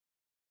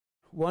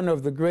One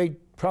of the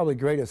probably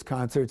greatest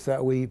concerts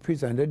that we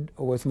presented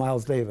was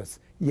Miles Davis.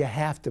 You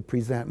have to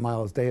present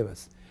Miles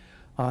Davis.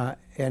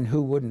 And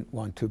who wouldn't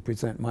want to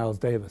present Miles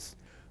Davis,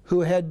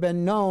 who had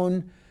been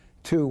known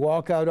to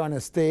walk out on a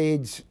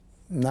stage,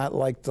 not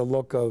like the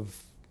look of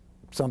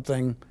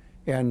something,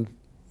 and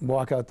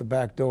walk out the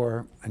back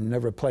door and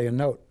never play a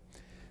note.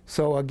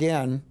 So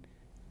again,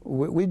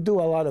 we do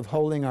a lot of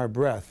holding our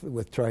breath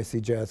with Tri-C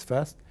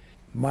JazzFest.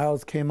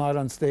 Miles came out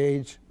on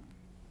stage.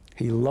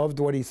 He loved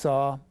what he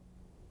saw.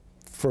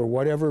 For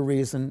whatever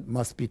reason,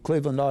 must be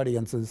Cleveland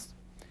audiences.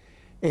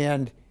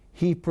 And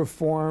he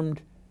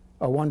performed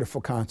a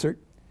wonderful concert.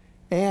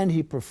 And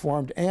he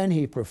performed, and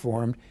he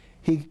performed.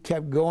 He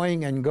kept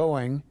going and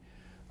going.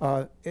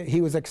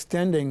 He was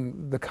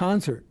extending the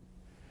concert.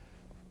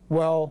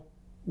 Well,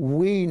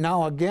 we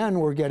now again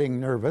were getting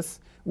nervous.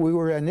 We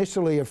were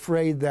initially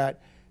afraid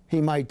that he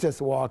might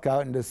just walk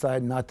out and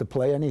decide not to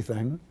play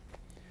anything.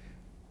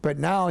 But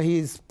now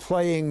he's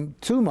playing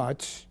too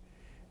much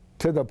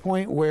to the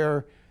point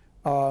where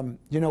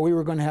you know, we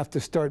were going to have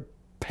to start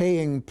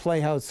paying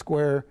Playhouse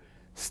Square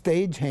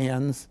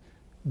stagehands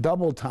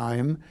double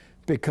time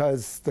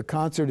because the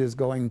concert is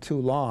going too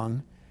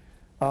long.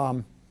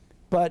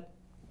 But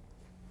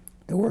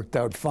it worked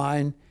out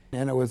fine,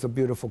 and it was a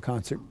beautiful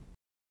concert.